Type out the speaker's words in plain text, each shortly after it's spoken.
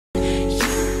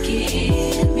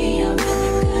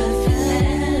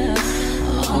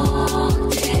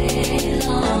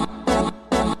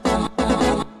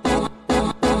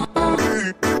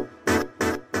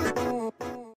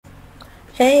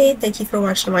Hey, thank you for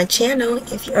watching my channel.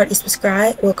 If you already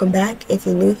subscribed, welcome back. If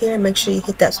you're new here, make sure you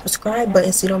hit that subscribe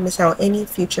button so you don't miss out on any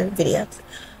future videos.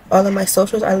 All of my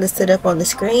socials are listed up on the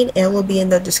screen and will be in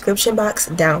the description box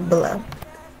down below.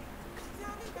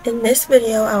 In this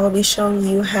video, I will be showing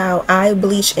you how I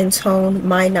bleach and tone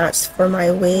my knots for my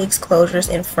wigs, closures,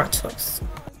 and frontals.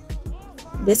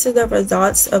 This is the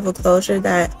results of a closure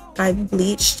that I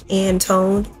bleached and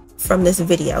toned from this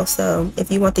video, so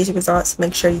if you want these results,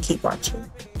 make sure you keep watching.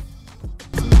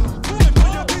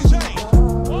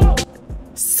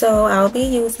 So I'll be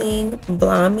using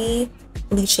Blami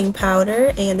bleaching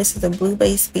powder, and this is a blue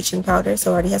based bleaching powder,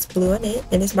 so it already has blue in it,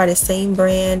 and it's by the same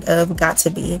brand of Got To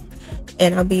Be.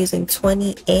 And I'll be using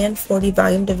 20 and 40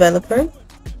 volume developer.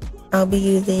 I'll be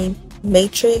using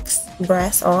Matrix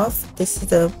Brass Off. This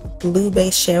is a blue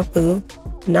based shampoo,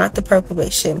 not the purple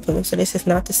based shampoo. So this is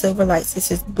not the Silver Lights, this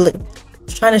is blue. I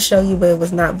was trying to show you, but it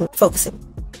was not blue. Focusing.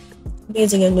 I'm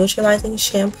using a neutralizing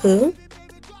shampoo,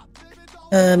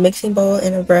 a mixing bowl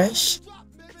and a brush,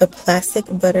 a plastic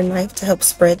butter knife to help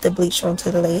spread the bleach onto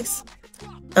the lace.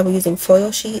 I'm using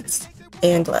foil sheets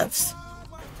and gloves.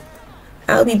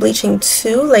 I'll be bleaching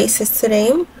two laces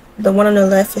today. The one on the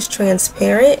left is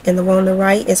transparent and the one on the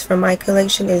right is from my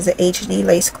collection, is a HD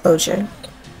lace closure.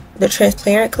 The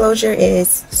transparent closure is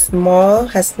small,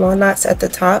 has small knots at the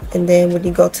top, and then when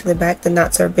you go to the back, the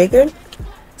knots are bigger.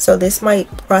 So this might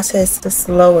process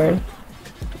slower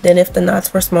than if the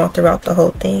knots were small throughout the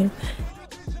whole thing.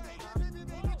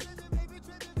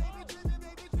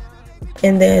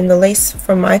 And then the lace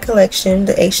from my collection,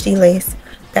 the HD lace,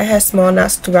 that has small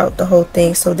knots throughout the whole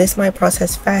thing. So this might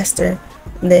process faster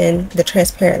than the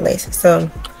transparent lace.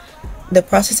 So the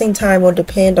processing time will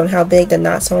depend on how big the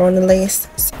knots are on the lace.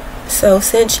 So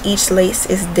since each lace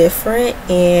is different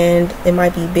and it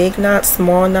might be big knots,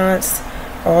 small knots,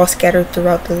 all scattered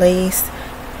throughout the lace,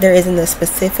 there isn't a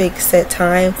specific set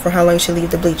time for how long you should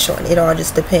leave the bleach on. It all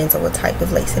just depends on what type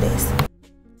of lace it is.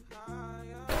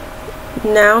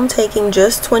 Now I'm taking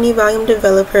just 20 volume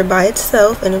developer by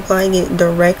itself and applying it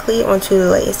directly onto the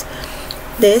lace.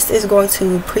 This is going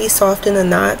to pre-soften the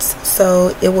knots,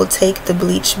 so it will take the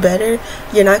bleach better.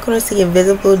 You're not going to see a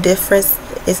visible difference.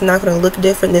 It's not going to look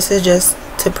different. This is just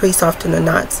to pre-soften the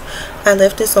knots. I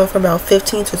left this on for about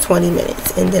 15 to 20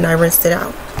 minutes and then I rinsed it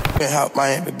out.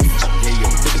 Miami Beach. Yeah,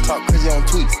 niggas talk crazy on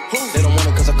tweets. They don't want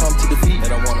it cause I come to the beat. They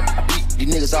don't want it. I beat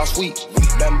these niggas all sweet.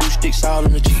 Bamboo sticks all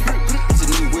in the Jeep. It's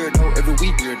a new weirdo every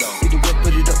week. Weirdo. Need to whip,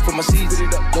 put it up for my seeds.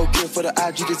 No cure for the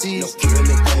IG disease. No cure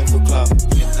anything for clout.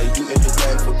 They do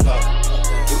anything for clout.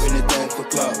 Do anything for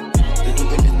clout. They do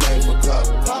anything for clout.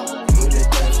 Do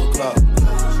anything for clout.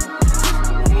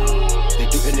 They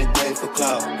do anything for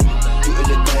clout. Do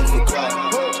anything for clout.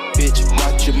 Bitch,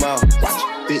 watch your mouth. Watch.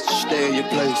 Bitch, stay in your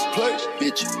place.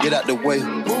 Bitch, get out the way.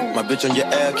 My bitch on your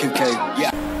LQK. Yeah.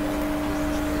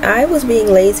 I was being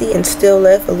lazy and still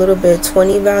left a little bit of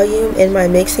 20 volume in my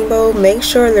mixing bowl. Make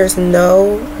sure there's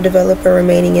no developer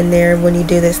remaining in there when you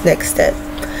do this next step.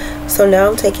 So now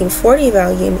I'm taking 40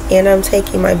 volume and I'm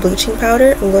taking my bleaching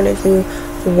powder. I'm going to do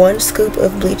 1 scoop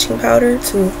of bleaching powder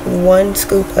to 1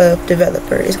 scoop of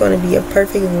developer. It's going to be a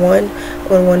perfect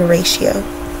 1-on-1 ratio.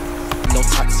 No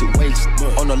toxic waste.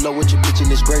 On the low with your bitch in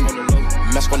this great.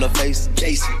 Mask on the face,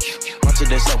 Jason. Watch it,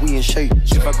 that's how we in shape.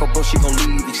 If I go bro, she gon'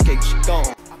 leave, escape, she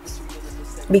gone.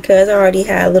 Because I already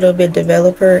had a little bit of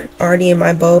developer already in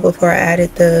my bowl before I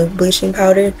added the bleaching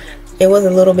powder, it was a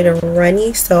little bit of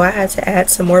runny, so I had to add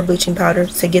some more bleaching powder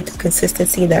to get the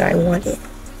consistency that I wanted.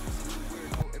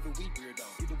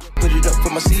 Put it up for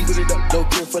my seed, put it up, no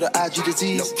cure for the IG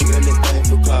disease. No cure anything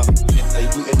for clout. They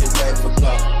do anything for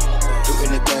clout. Do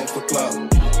anything for clout.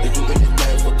 They do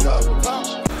anything for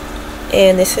clout.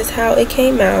 And this is how it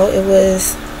came out. It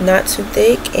was not too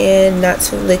thick and not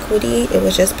too liquidy. It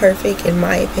was just perfect in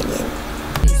my opinion.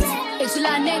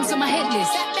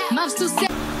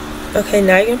 Okay,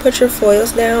 now you're gonna put your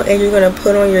foils down and you're gonna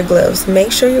put on your gloves.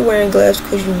 Make sure you're wearing gloves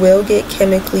because you will get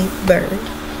chemically burned.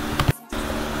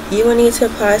 You will need to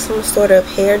apply some sort of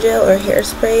hair gel or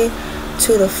hairspray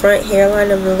to the front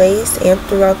hairline of the lace and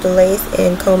throughout the lace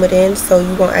and comb it in so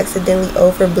you won't accidentally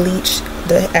over bleach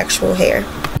the actual hair.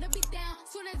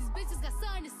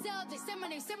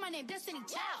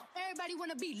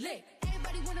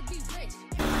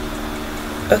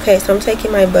 Okay, so I'm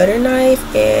taking my butter knife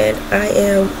and I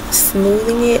am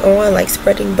smoothing it on, like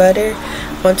spreading butter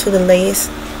onto the lace.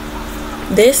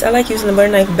 I like using the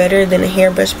butter knife better than a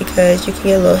hairbrush because you can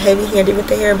get a little heavy-handed with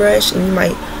the hairbrush and you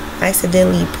might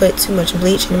accidentally put too much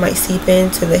bleach and it might seep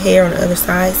into the hair on the other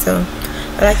side. So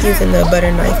I like using the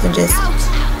butter knife and just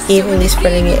evenly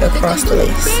spreading it across the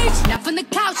lace.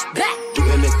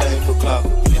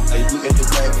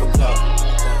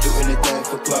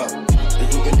 clout. They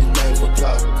do anything for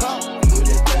clout. Do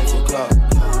anything for clout.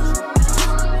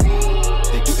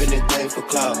 They do anything for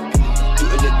clout. Do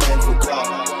anything for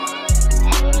clout.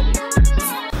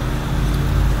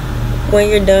 When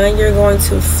you're done, you're going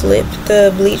to flip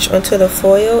the bleach onto the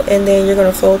foil, and then you're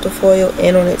going to fold the foil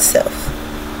in on itself.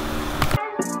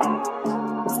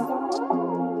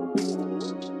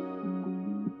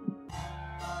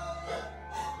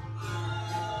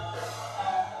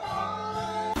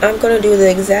 I'm going to do the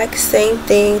exact same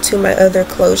thing to my other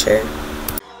closure.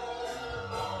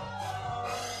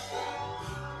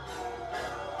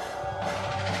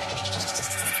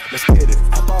 Let's get it.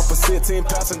 Hop off a 16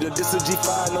 passenger. This a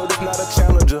G5, no, this not a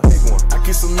challenger. Big one. I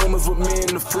keep some members with me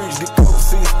in the fridge. Get cold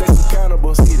seats, they some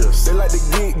cannibals. Eaters. They like to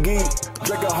geek.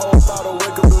 Drink a whole bottle,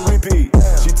 wake up and repeat.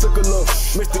 She took a look,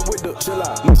 mixed it with the chill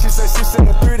out. She say she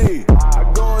singing pretty. I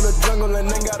go in the jungle and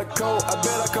ain't got a coat. I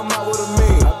bet I come out with a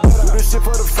mean. Do this shit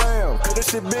for the fam, cause this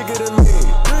shit bigger than me.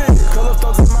 Color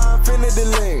thugs in my infinity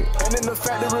link. And in the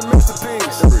factory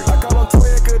masterpiece. I call him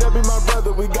twin, could that be my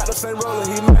brother? We got the same roller,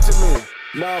 he matching me.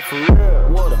 Nah, for real.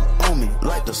 Water on me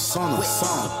like the sun of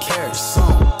sun. Carry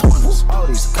some pointers. All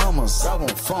these commas, I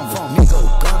want fun. Me go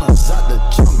gunners out the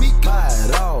jungle. Buy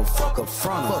it all, fuck a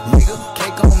front. Fuck nigga,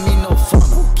 cake on me, no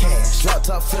funnel. Cash, drop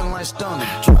top feeling like stunner.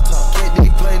 Drop top,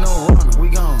 KD play no runner. We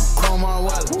gone, chrome my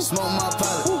wallet, smoke my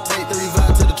pilot. Take 3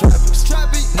 vibe to the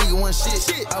tropics. Nigga one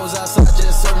shit. I was outside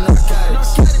just serving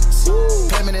narcotics.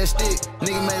 Pay me that stick,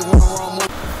 nigga made one wrong move.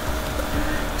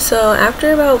 So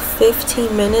after about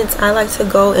 15 minutes, I like to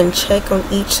go and check on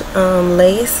each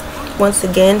lace. Once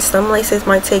again, some laces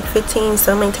might take 15,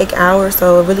 some may take hours,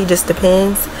 so it really just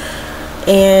depends.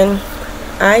 And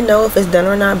I know if it's done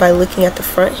or not by looking at the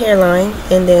front hairline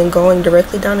and then going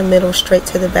directly down the middle straight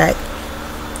to the back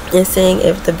and seeing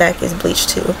if the back is bleached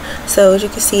too. So as you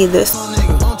can see, this,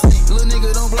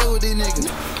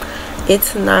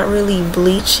 it's not really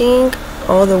bleaching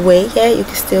all the way yet. You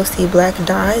can still see black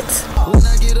dots.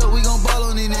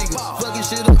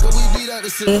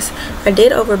 I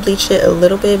did over bleach it a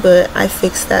little bit, but I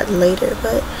fixed that later.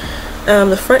 But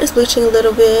the front is bleaching a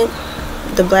little bit,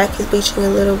 the black is bleaching a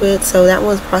little bit, so that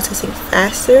one's processing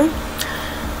faster.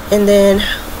 And then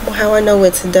how I know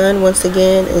it's done, once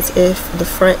again, is if the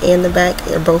front and the back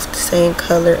are both the same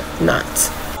color knots.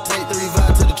 Take 3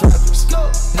 vibe to the tropics.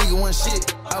 Nigga one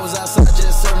shit. I was outside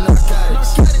just serving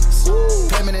narcotics.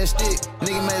 Pay me that stick.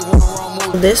 Nigga made one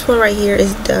wrong move. This one right here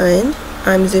is done.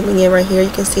 I'm zooming in right here.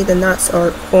 You can see the knots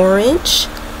are orange.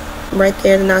 Right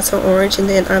there, the knots are orange. And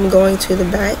then I'm going to the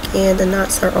back, and the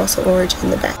knots are also orange in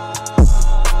the back.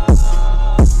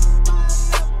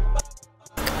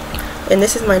 And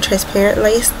this is my transparent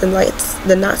lace.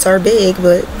 The knots are big,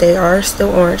 but they are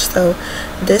still orange. So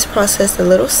this process a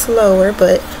little slower,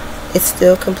 but it's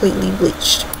still completely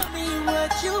bleached.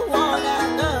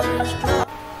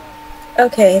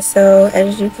 Okay, so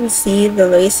as you can see, the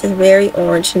lace is very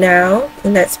orange now,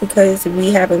 and that's because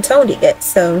we haven't toned it yet.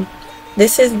 So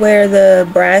this is where the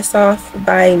Brass Off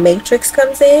by Matrix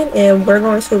comes in, and we're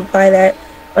going to apply that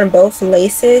on both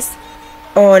laces,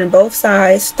 on both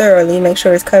sides thoroughly, make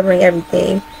sure it's covering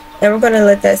everything. And we're going to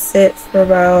let that sit for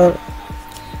about,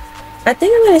 I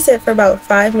think I'm going to sit for about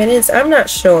 5 minutes. I'm not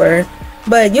sure,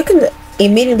 but you can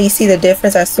immediately see the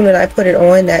difference as soon as I put it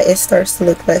on, that it starts to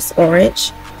look less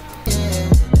orange.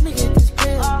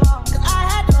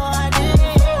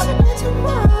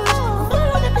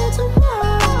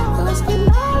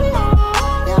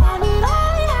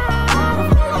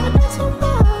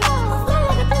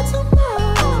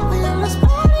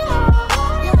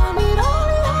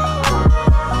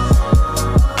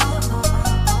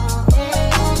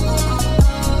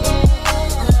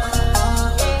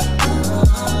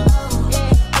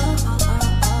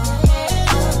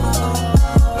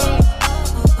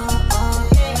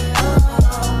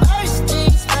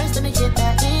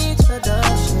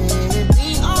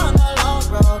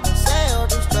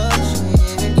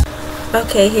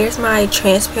 Okay, here's my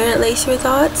transparent lace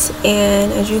results,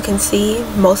 and as you can see,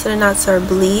 most of the knots are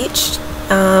bleached.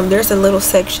 There's a little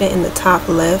section in the top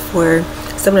left where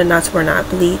some of the knots were not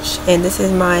bleached, and this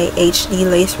is my HD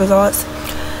lace results.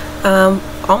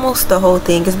 Almost the whole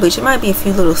thing is bleached. It might be a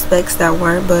few little specks that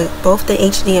weren't, but both the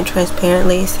HD and transparent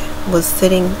lace was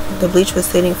sitting, the bleach was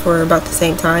sitting for about the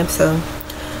same time.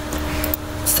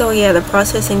 So yeah, the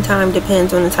processing time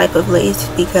depends on the type of lace,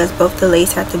 because both the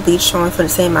lace had to bleach on for the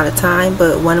same amount of time,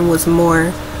 but one was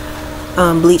more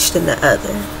bleached than the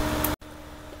other.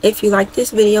 If you like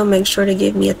this video, make sure to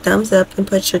give me a thumbs up and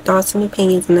put your thoughts and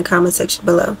opinions in the comment section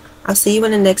below. I'll see you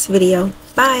in the next video.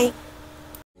 Bye!